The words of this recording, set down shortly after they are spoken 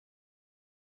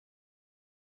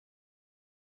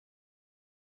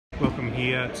Welcome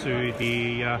here to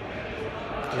the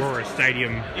Aurora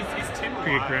Stadium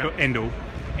cricket ground. Endel,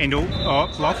 oh,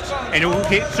 blocked. Endel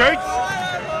hit, shoots!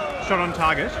 Shot on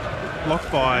target,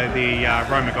 blocked by the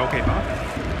Roma goalkeeper.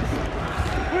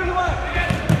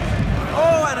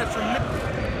 Oh, and it's fantastic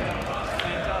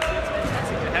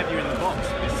to have you in the box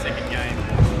for this second game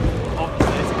of the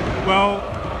season. Well,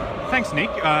 thanks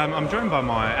Nick. I'm joined by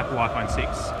my Apple iPhone 6,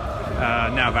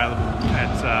 now available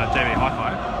at JB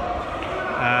Hi-Fi.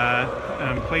 And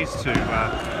I'm pleased to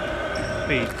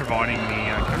be providing the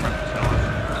camera for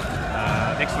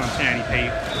tonight. Excellent 1080p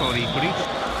quality footage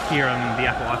here on the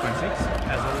Apple iPhone 6.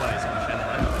 As always on Channel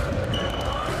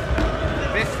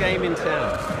 8. best game in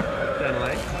town. Channel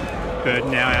 8.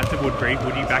 Burden now out to Woodbury.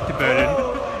 Woody back to Burden.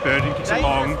 Burden kicks it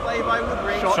long.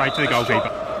 Straight to the goalkeeper.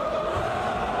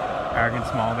 Arrogant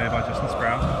smile there by Justin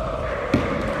Sproul.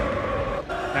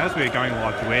 As we're going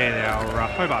live to air, our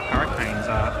Hobart Hurricanes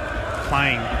are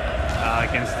playing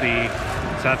against the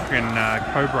South African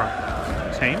Cobra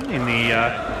team in the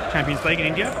Champions League in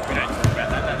India. We don't talk about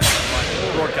that.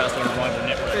 That's broadcast on a rival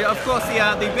network. Yeah, of course,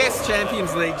 the best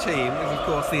Champions League team is, of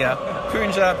course, the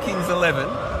Punjab Kings 11.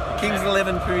 Kings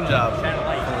 11 Punjab.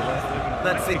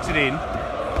 That's it. Kicks it in.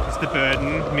 It's the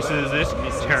Burden. Misses it.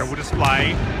 Terrible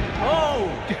display. Oh!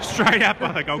 Straight out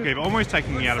by the goalkeeper. Almost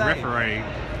taking me out of referee.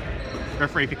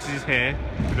 Referee fixes his hair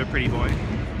with a pretty boy.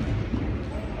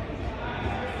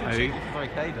 Maybe.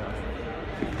 Okay, though.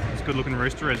 It's a good looking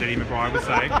rooster, as Eddie McBride would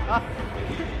say.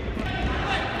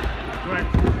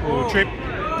 Oh, trip.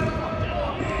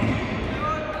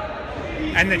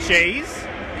 And the cheese.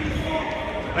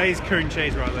 That is coon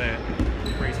cheese right there.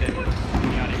 Breeze head.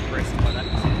 Unimpressed by that.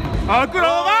 Oh, good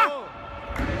Oliver!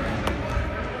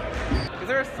 Is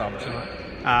there a thumb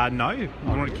tonight? No. The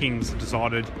Nordic Kings have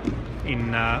decided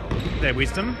in their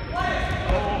wisdom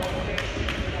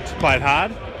to play it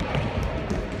hard.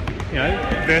 You know,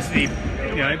 adversity,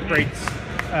 breeds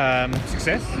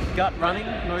success. Gut running?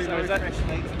 No, is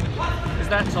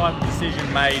that type of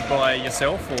decision made by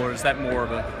yourself, or is that more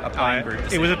of a playing group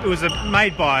decision? It was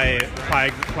made by a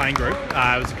playing group.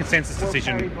 It was a consensus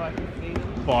decision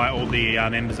by all the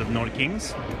members of the Nordic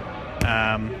Kings.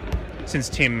 Since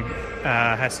Tim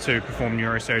has to perform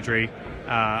neurosurgery,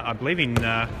 I believe in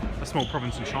a small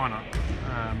province in China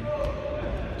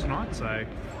tonight, so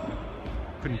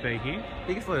couldn't be here.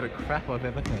 Biggest load of crap I've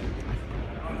ever heard.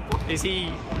 Is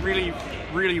he really,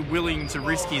 really willing to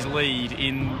risk his lead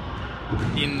in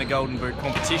the Golden Boot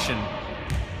competition?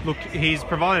 Look, he's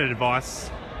provided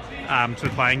advice to the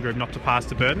playing group not to pass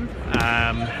to Burden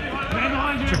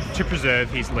to preserve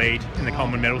his lead in the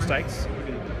Coleman Medal Stakes.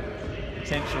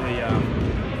 Potentially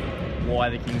why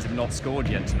the Kings have not scored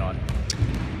yet tonight.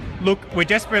 Look, we're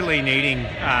desperately needing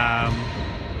a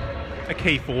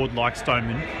key forward like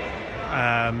Stoneman.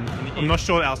 I'm not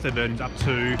sure that Alistair Burden's up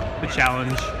to the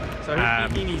challenge. So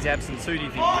in his absence, who do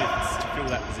you think lifts to fill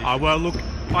that position? Well, look,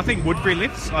 I think Woodbury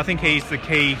lifts. I think he's the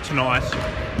key tonight.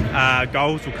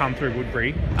 Goals will come through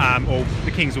Woodbury, or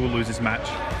the Kings will lose this match.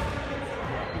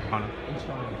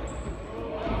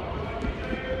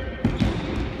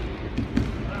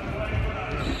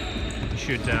 You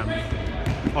should,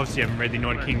 obviously you haven't read the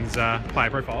Nordic Kings player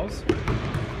profiles.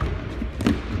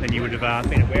 Then you would have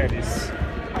been aware of this.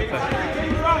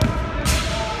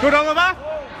 Good Oliver!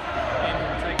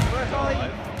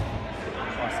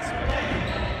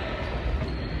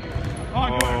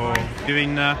 Oh, you've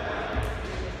been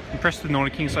impressed with the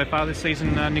Nordic Kings so far this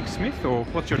season, Nick Smith, or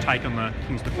what's your take on the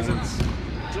Kings' performance?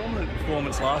 Dominant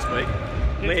performance last week,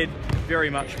 led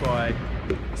very much by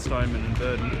Stoneman and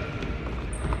Burden.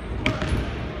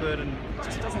 Burden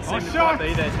just doesn't seem to quite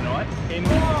be there tonight.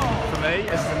 Endel for me,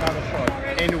 this is another shot.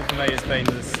 Endel for me has been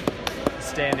the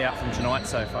standout from tonight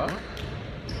so far.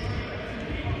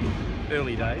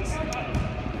 Early days.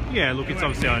 Yeah, look, it's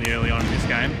obviously only early on in this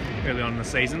game, early on in the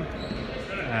season.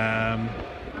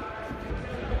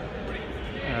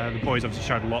 The boys obviously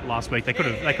showed a lot last week. They could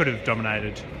have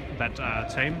dominated that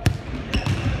team,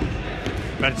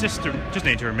 but it's just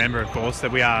need to remember, of course,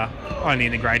 that we are only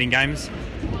in the grading games.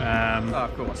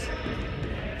 Of course.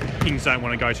 Kings don't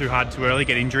want to go too hard too early,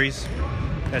 get injuries.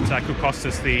 That could cost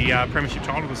us the premiership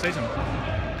title of the season.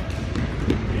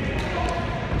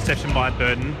 Reception by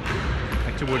Burden.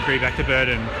 Back to Woodbury, back to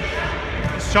Burden.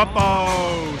 Shot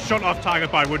off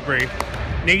target by Woodbury.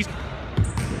 Knees.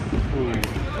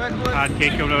 Hard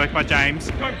kick, going to work by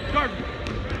James.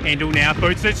 Endel now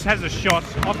boots it, has a shot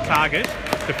off target,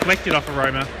 deflected off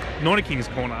Aroma. Nordic Kings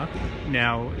corner,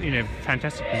 now in a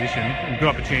fantastic position and good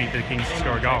opportunity for the Kings to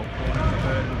score a goal.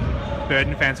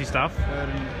 Burden fancy stuff.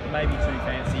 Burden maybe too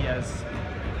fancy as...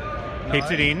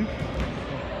 Keeps it in.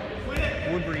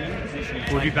 Woodbury in position.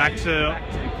 Would be back to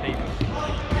keeper.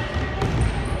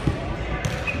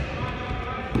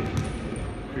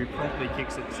 Who promptly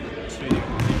kicks it to 2.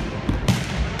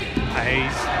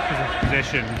 Hayes.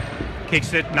 Possession.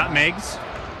 Kicks it. Nutmegs.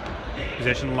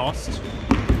 Possession lost.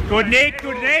 Good Nick.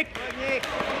 Good Nick.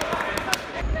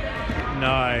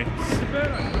 No.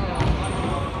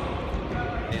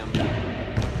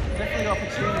 Definitely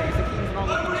opportunities. The Kings not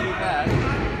looking too bad.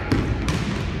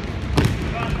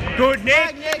 Good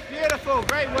Nick. Nick, beautiful.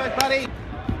 Great work, buddy.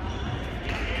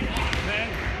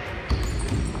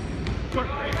 Go.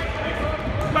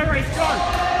 Race, go.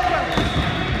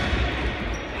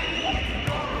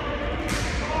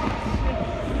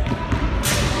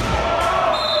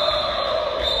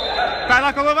 Bad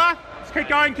luck, Oliver. Let's keep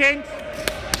going, Kings.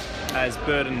 As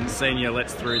Burton Senior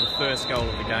lets through the first goal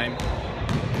of the game.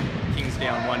 Kings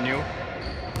down 1-0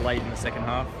 late in the second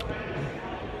half.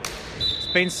 There's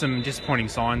been some disappointing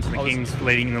signs in the Kings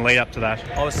leading in the lead up to that.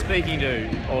 I was speaking to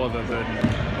Oliver Burton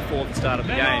before the start of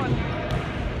the game.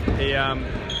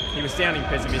 He was sounding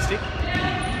pessimistic.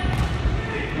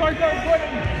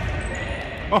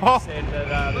 Oh.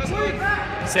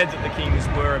 Said that the Kings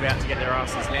were about to get their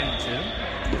asses handed to them.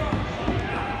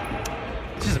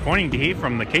 It's disappointing to hear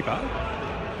from the keeper.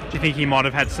 Do you think he might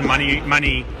have had some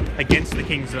money against the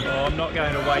Kings? Oh, I'm not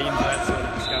going to weigh into that sort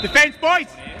of discussion. Defence, boys!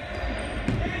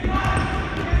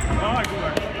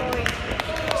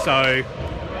 So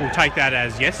we'll take that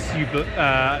as yes,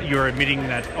 you're admitting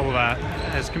that Oliver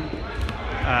has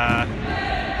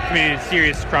committed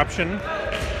serious corruption.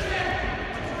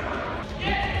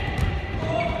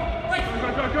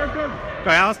 Go,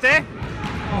 Alistair.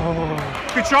 Oh,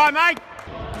 good try, mate.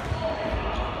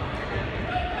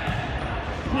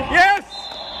 Yes!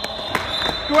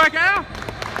 Good work, Al.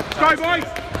 Go, boys.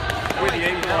 With the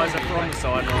equaliser from the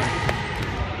sideline.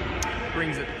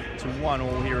 Brings it to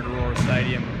 1-1 here at Aurora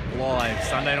Stadium. Live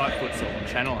Sunday night futsal on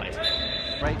Channel 8.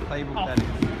 Great playbook that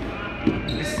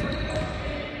is.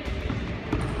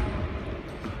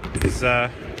 He's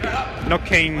not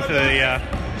keen for the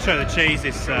show the cheese,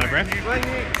 this ref. I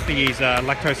think he's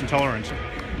lactose intolerant.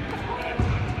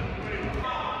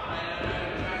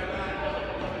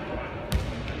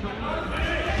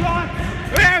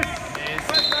 Yes!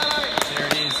 There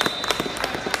it is.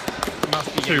 Must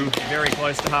be getting very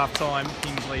close to half time.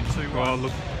 Kings lead 2-1. Well,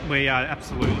 look, we are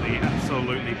absolutely,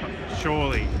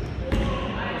 surely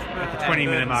at the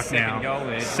 20-minute mark now. Goal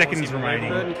there. Seconds remaining.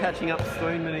 Burton catching up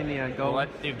Stoneman in the goal. Well,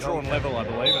 they've drawn level, I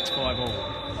believe. It's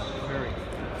 5-5.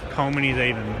 Coleman is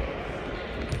even.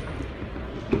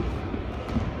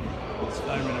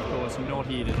 Stoneman, of course, not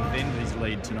here to defend his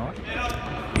lead tonight.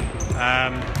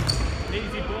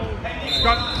 Easy ball.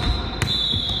 Got.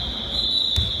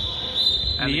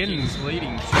 And the Kings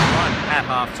leading 2-1 at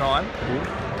half time.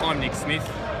 I'm Nick Smith.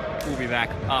 We'll be back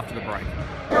after the break.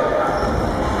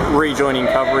 Rejoining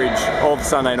coverage of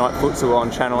Sunday night futsal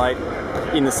on Channel 8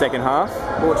 in the second half.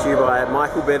 Brought to you by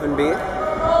Michael Bevan Beer.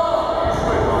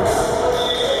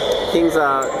 Kings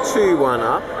are 2-1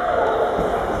 up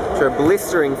after a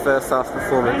blistering first half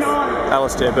performance.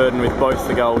 Alistair Burton with both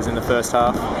the goals in the first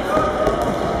half.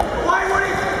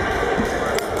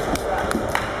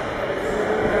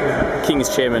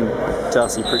 Kings chairman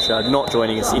Darcy Pritchard not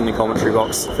joining us in the commentary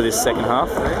box for this second half.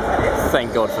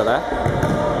 Thank God for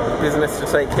that. Business to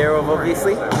take care of,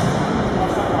 obviously.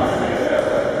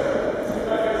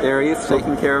 There he is,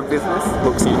 taking care of business.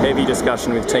 Looks in heavy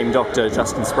discussion with team doctor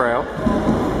Justin Sproul.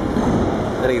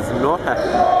 That he's not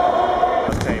happy.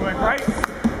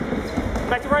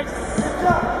 Back to race.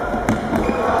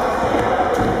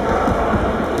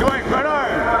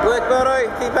 Work, Bodo,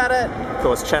 keep at it. Of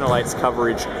course, Channel 8's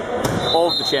coverage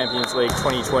of the Champions League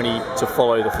 2020 to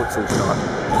follow the futsal tonight.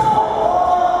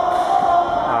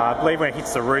 I believe when it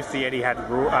hits the roof, the Etihad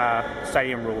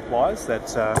stadium rule applies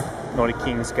that Nordic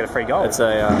Kings get a free goal. It's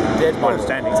a dead ball.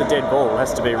 Understanding. It's a dead ball. It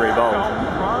has to be re-bowled.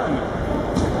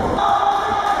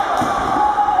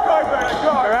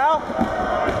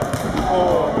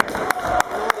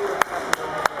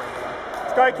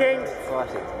 Let's go, Kings.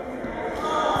 Exciting.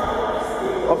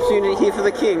 Opportunity here for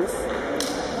the Kings.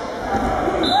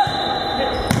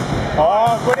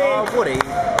 Oh, Woody. Oh, Woody.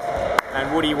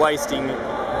 And Woody wasting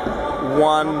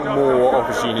one more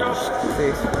opportunity.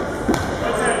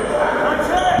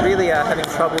 Really having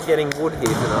trouble getting wood here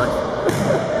tonight.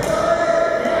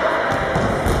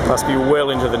 Must be well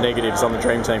into the negatives on the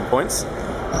Dream Team points.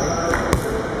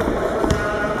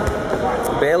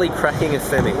 Barely cracking a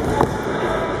semi.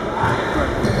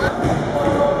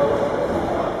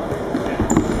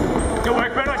 Good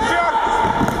work, Bernard.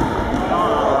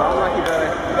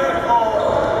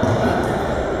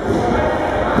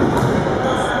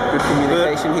 Good communication.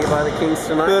 rotation here by the Kings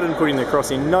tonight. Burden putting the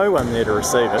cross in, no one there to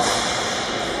receive it.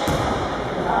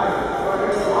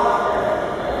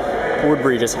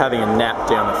 Woodbury just having a nap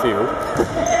down the field.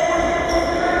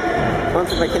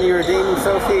 Can he redeem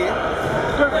himself here?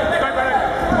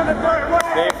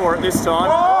 There for it this time.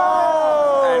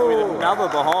 Oh! And with another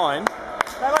behind.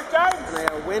 And they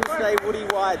are Wednesday Woody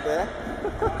wide there.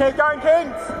 Keep going,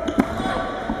 Kings!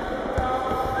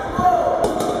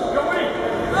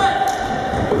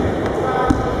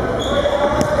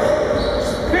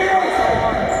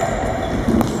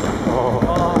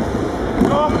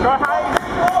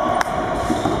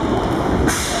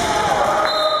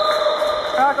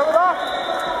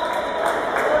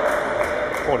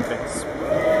 Poor defence.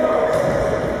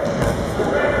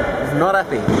 He's not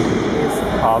happy. He's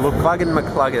look, Cluggin'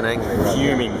 McCluggin angry.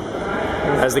 Fuming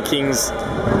as the Kings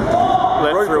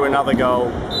let through another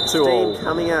goal. 2-all. Steam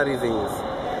coming out his ears.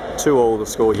 2-all the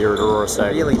score here at Aurora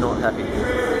Stadium. Really not happy.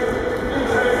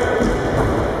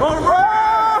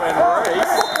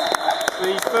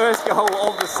 The first goal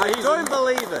of the season. I don't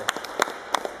believe it.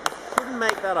 You couldn't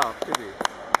make that up, could you?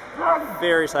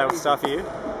 Fairy tale stuff here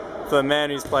for the man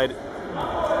who's played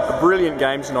a brilliant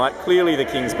game tonight. Clearly the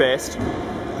King's best,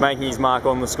 making his mark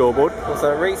on the scoreboard.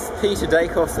 Also, Reese Peter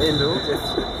Dacos Endel just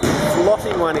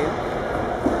slotting one in.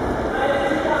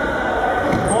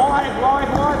 Wide.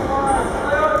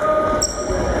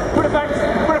 Put it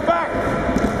back.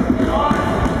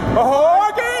 Oh,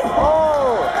 again!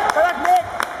 Oh!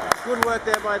 Good work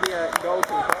there by the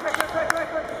goalkeeper.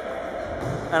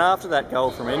 And after that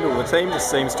goal from Endel, the team just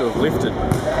seems to have lifted.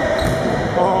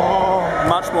 Oh,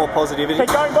 much more positivity. Keep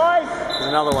going, boys! There's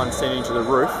another one sent into the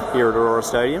roof here at Aurora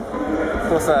Stadium. Of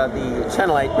course, the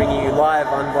Channel 8 bringing you live,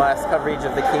 unbiased coverage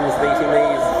of the Kings beating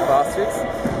these bastards.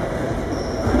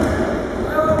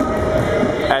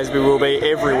 As we will be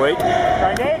every week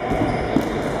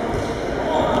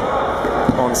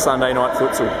on Sunday Night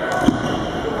Futsal.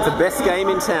 It's the best game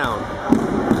in town.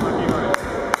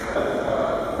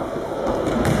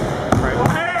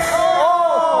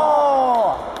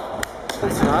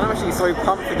 I'm actually so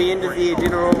pumped for the end of the year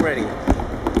dinner already.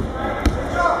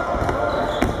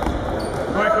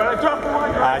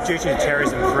 Due to the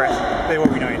terrorism threat, there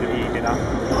will be no end of the year dinner.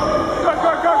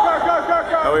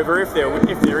 However, if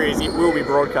there is, it will be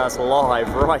broadcast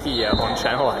live right here on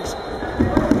Channel 8.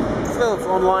 So it's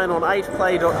online on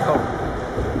 8play.com.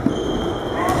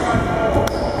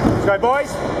 Let's go,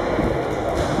 boys!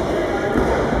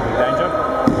 Danger.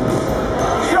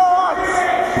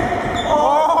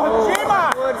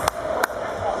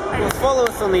 Follow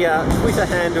us on the Twitter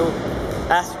handle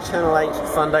 @Channel 8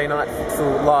 Sunday Night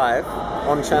Futsal Live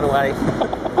on Channel 8.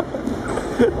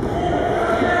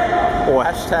 Or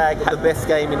hashtag the best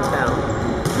game in town.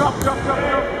 Drop.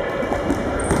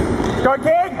 Go,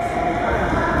 King!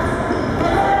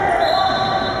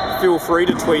 Feel free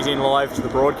to tweet in live to the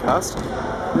broadcast.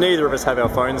 Neither of us have our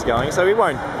phones going, so we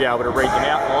won't be able to read them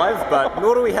out live, but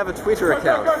nor do we have a Twitter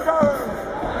account. Go.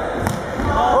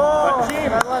 Oh,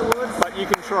 hello, Woods. but you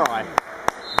can try.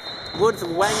 Woods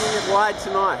wanging it wide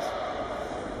tonight.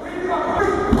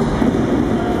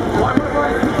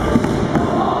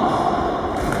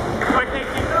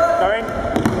 Go in.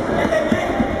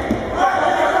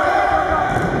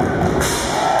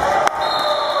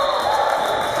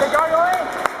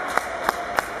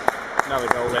 Another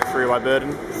goal let through by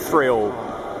Burden. 3-all.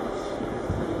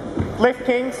 Left,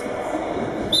 Kings.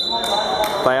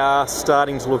 They are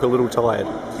starting to look a little tired.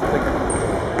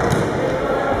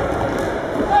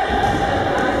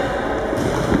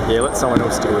 Yeah, let someone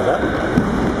else deal with that.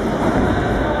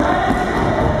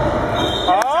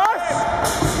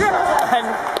 And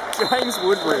James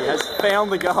Woodbury has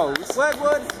found the goals. Work,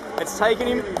 Woods. It's taken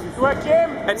him. Work,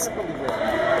 Jim.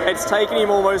 It's taken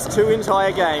him almost 2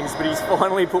 entire games, but he's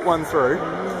finally put one through.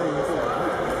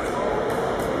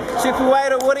 Chip away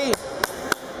to Woody.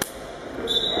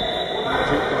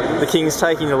 The Kings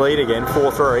taking the lead again,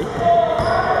 4-3.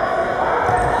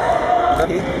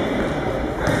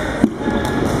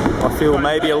 I feel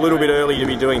maybe a little bit early to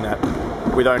be doing that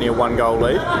with only a 1-goal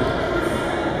lead.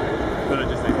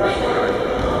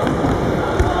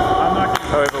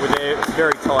 However, with their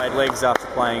very tired legs after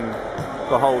playing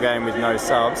the whole game with no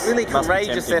subs. Really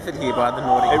courageous effort here by the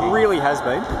Nordic. It really has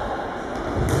been.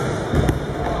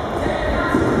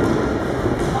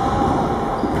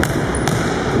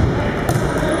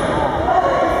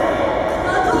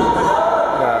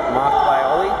 Marked by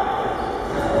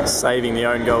Ollie. Saving the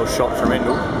own goal shot from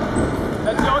Endel.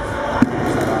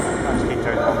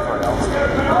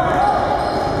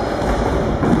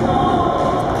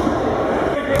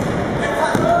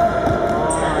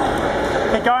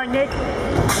 Keep going, Nick.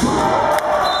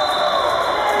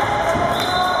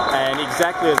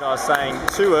 exactly as I was saying,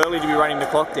 too early to be running the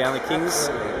clock down. The Kings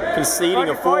conceding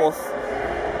a fourth.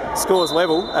 Scores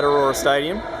level at Aurora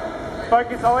Stadium.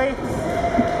 Focus, Ollie.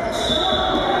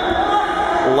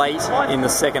 Late in the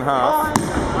second half.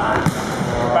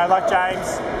 Bad luck,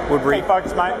 James. Woodbury Keep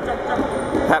focused, mate.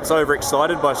 perhaps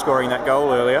overexcited by scoring that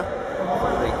goal earlier.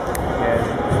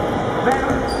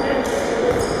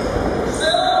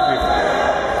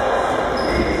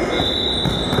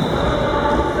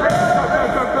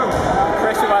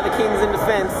 Pressure by the Kings in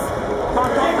defence.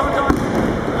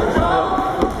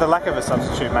 The lack of a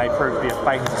substitute may prove to be a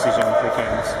fake decision for the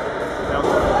Kings.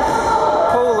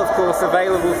 Paul, of course,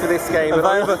 available for this game,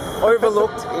 but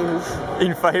overlooked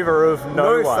In favour of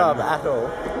no one. sub at all.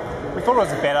 We thought it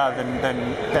was better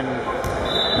than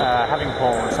having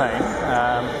Paul on the team.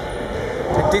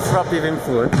 A disruptive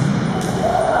influence.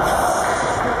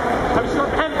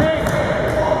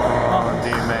 Oh,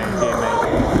 dear me, dear me.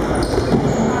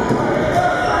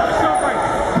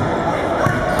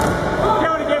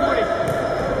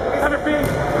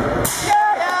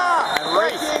 And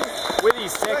Reece, with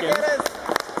his second,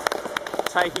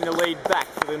 taking the lead back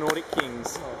for the Nordic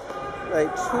Kings. A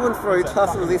to and fro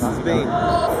tussle this has been.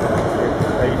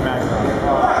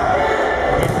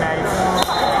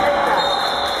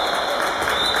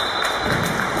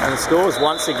 And the scores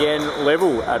once again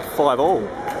level at 5-all.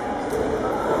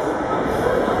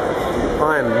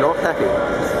 I am not happy.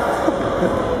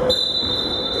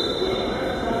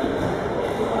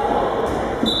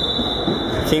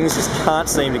 Kings just can't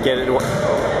seem to get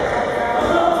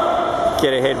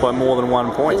ahead by more than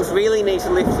 1 point. Kings really need to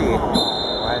lift here.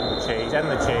 And the cheese, and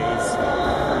the cheese.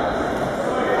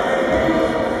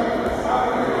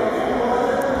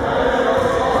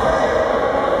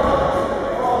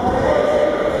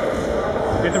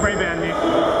 Get the rebound, Nick.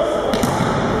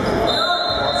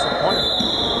 What's the point?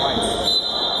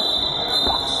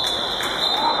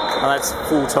 And that's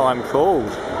full-time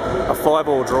called. A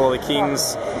 5-all draw. The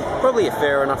Kings. Probably a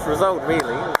fair enough result,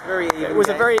 really. It was very even. It was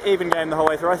a very even game the whole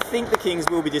way through. I think the Kings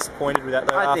will be disappointed with that,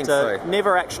 though, I think after so.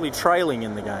 never actually trailing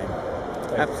in the game.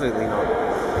 Absolutely not.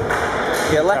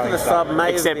 Yeah, lack of a sub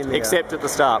may have been there. Except at the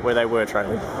start, where they were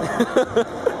trailing.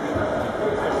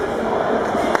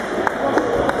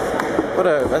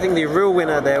 I think the real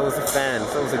winner there was the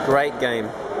fans. That was a great game.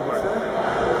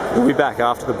 We'll be back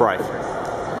after the break. Of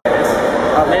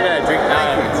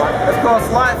course,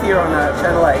 live here on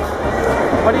Channel 8.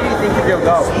 What did you think of your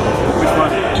goal? Which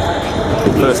one?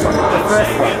 First one. The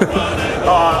first one.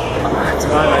 I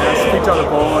don't know, mate. I just picked up the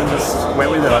ball and just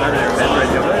went with it. I don't really remember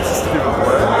any of it. It's just a bit of a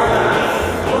blur.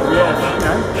 Yeah, you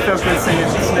know, felt good seeing it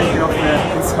sneaking off the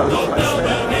inside of the place there.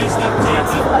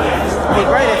 Yeah,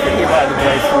 great effort here by the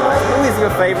boys. Who is your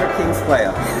favourite Kings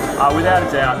player? Without a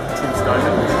doubt, Tim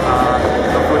Stoneman.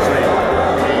 Unfortunately,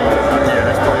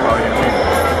 that's probably why we didn't win,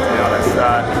 to be honest.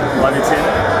 Love you, Tim.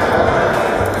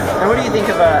 And what do you think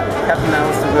of Captain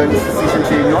Alistair Burton's decision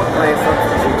to not play a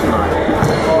substitute tonight?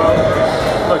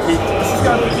 Look, he's just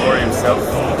going to glory himself,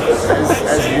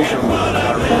 as usual.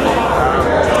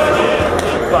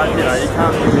 But, you know, you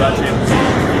can't begrudge him the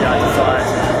desire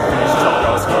to finish top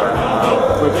goal scorer.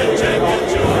 We did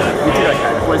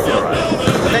okay, the boys did alright.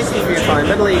 Well, thank you for your time.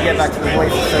 Let me let you get back to the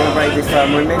place to celebrate this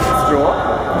momentous draw.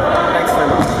 Thanks so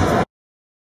much.